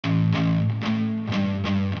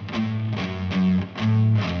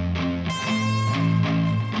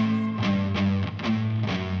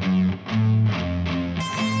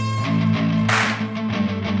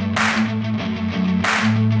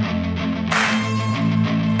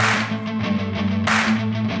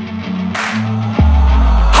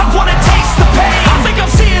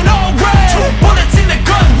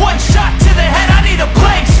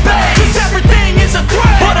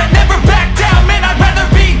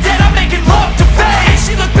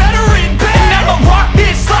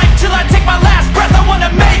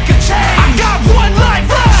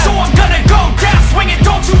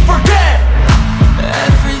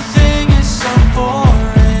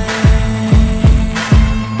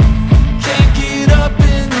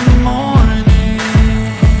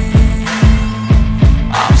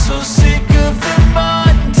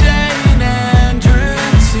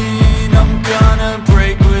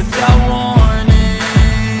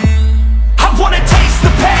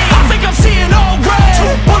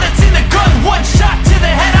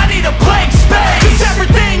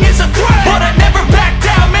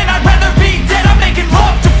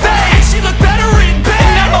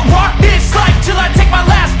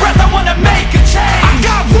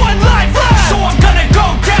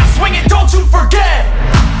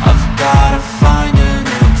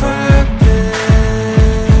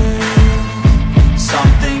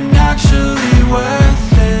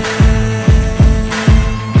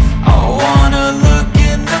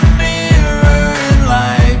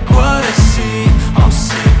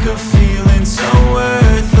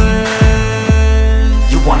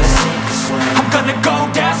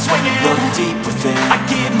deep within, I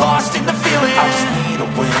get lost in the feeling, I just need a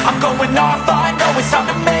win. I'm going off, I know it's time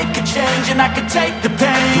to make a change, and I can take the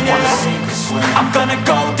pain. You wanna sink or swim, I'm gonna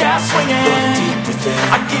go down swinging. Look deep within,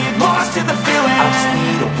 I get lost in the feeling, I just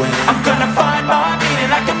need a win. I'm gonna find my meaning,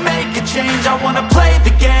 I can make a change. I wanna play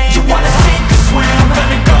the game. You wanna sink or swim, I'm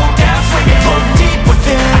gonna go down swinging. Look deep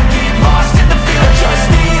within, I get lost in the feeling, just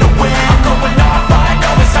need a win. I'm going off, I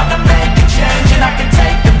know it's time to make a change, and I can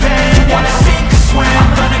take the pain. You wanna sink or swim,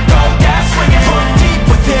 I'm gonna go down swinging. Look deep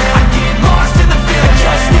within, I get lost in the feeling,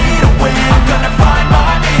 just need a win. I'm gonna find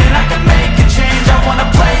my meaning, I can make a change. I wanna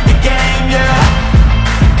play the game, yeah.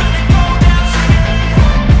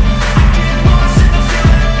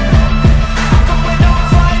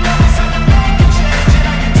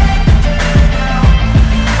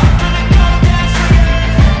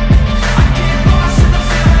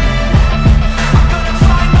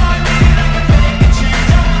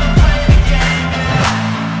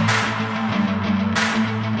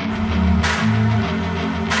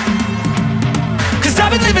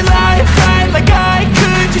 I've been living life right like I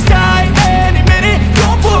could just die any minute.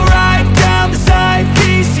 Going for a ride down the side,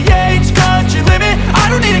 PCH, country limit. I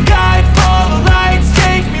don't need a guide, follow lights,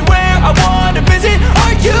 take me where I wanna visit.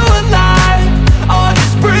 Are you alive? Or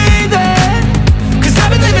just breathing? Cause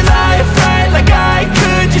I've been living life right like I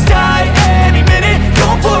could just die any minute.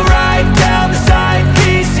 Going for a ride down the side,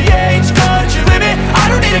 PCH, country limit.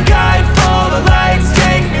 I don't need a guide, follow lights,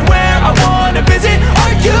 take me where I wanna visit.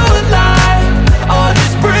 Are you alive? Or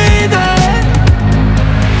just breathing?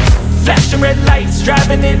 Flashing red lights,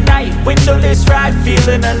 driving at night, windowless ride,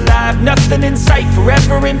 feeling alive. Nothing in sight,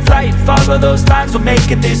 forever in flight. Follow those lines, we'll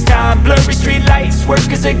make it this time. Blurry street lights,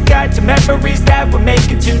 work as a guide to memories that we're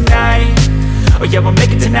making tonight. Oh yeah, we'll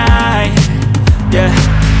make it tonight. Yeah,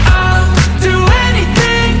 I'll do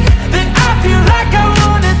anything that I feel like I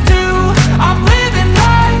wanna do. I'm living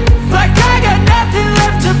life like I got nothing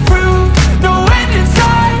left to prove. No end in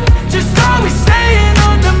sight, just always staying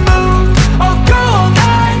on the move. I'll go all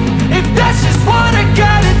night if that's just what I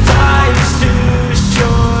gotta do. Life's too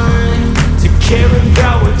short to care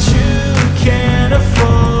about what you can't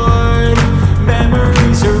afford.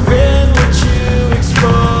 Memories are in what you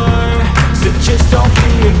explore, so just don't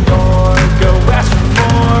be ignored. Go ask for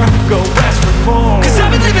more, go ask for more. Cause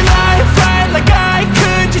I've been living life right like I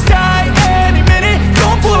could just die any minute.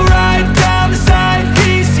 Going for a ride down the side,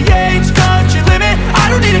 PCH, country limit. I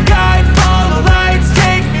don't need a guide, follow lights,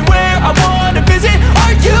 take me where I wanna visit.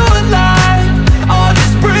 Are you alive? Or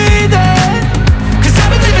just breathing? Cause I've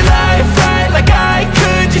been living life right like I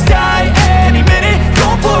could just die any minute.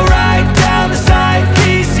 Going for a ride down the side,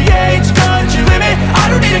 PCH, country limit. I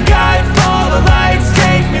don't need a guide, follow lights,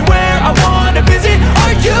 take me where I wanna visit.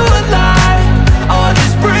 Are you alive? Or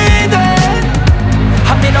just breathing?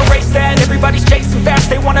 I'm in a race that everybody's chasing fast.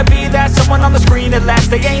 They wanna be that someone on the screen at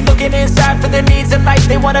last. They ain't looking inside for their needs in life.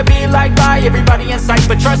 They wanna be liked by everybody in sight.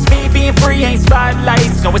 But trust me, being free ain't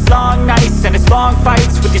spotlights. No, it's long nights and it's long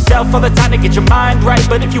fights with yourself all the time to get your mind right.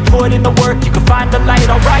 But if you put in the work, you can find the light,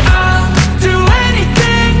 alright. I'll do anything